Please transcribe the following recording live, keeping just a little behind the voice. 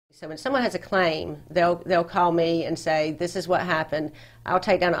So when someone has a claim, they'll call me and say, this is what happened. I'll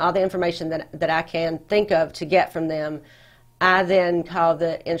take down all the information that I can think of to get from them. I then call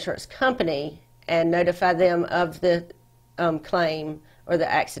the insurance company and notify them of the claim or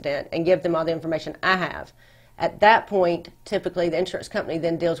the accident and give them all the information I have. At that point, typically the insurance company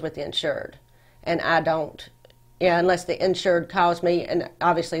then deals with the insured, and I don't. Yeah, unless the insured calls me, and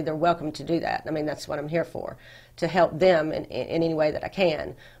obviously they're welcome to do that. I mean, that's what I'm here for, to help them in any way that I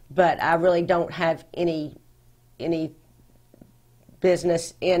can. But I really don't have any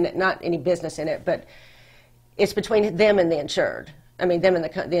business in, not any business in it, but it's between them and the insured. I mean, them and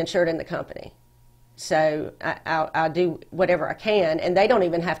the insured and the company. So I'll do whatever I can, and they don't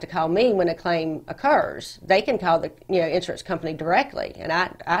even have to call me when a claim occurs. They can call the insurance company directly, and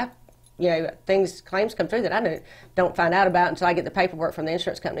I claims come through that I don't find out about until I get the paperwork from the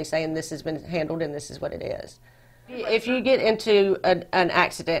insurance company saying this has been handled and this is what it is. If you get into an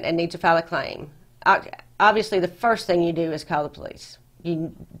accident and need to file a claim, obviously the first thing you do is call the police.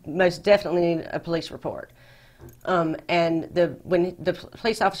 You most definitely need a police report. And when the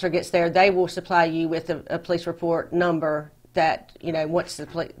police officer gets there, they will supply you with a police report number that, once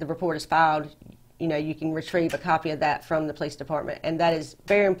the report is filed, you can retrieve a copy of that from the police department. And that is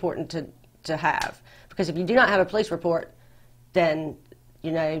very important to have, because if you do not have a police report, then,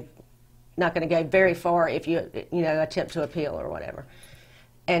 not going to go very far if you, attempt to appeal or whatever.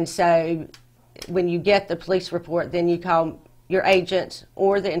 And so when you get the police report, then you call your agent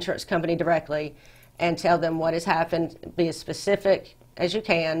or the insurance company directly and tell them what has happened. Be as specific as you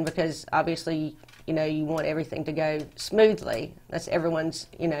can, because obviously, you want everything to go smoothly. That's everyone's,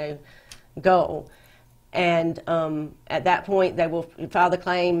 goal. And at that point, they will file the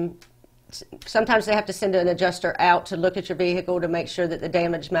claim. Sometimes they have to send an adjuster out to look at your vehicle to make sure that the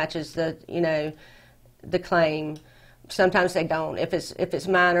damage matches the, the claim. Sometimes they don't. If it's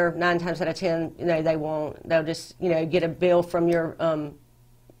minor, 9 times out of 10, they won't. They'll just, get a bill from your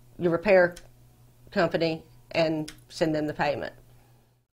repair company and send them the payment.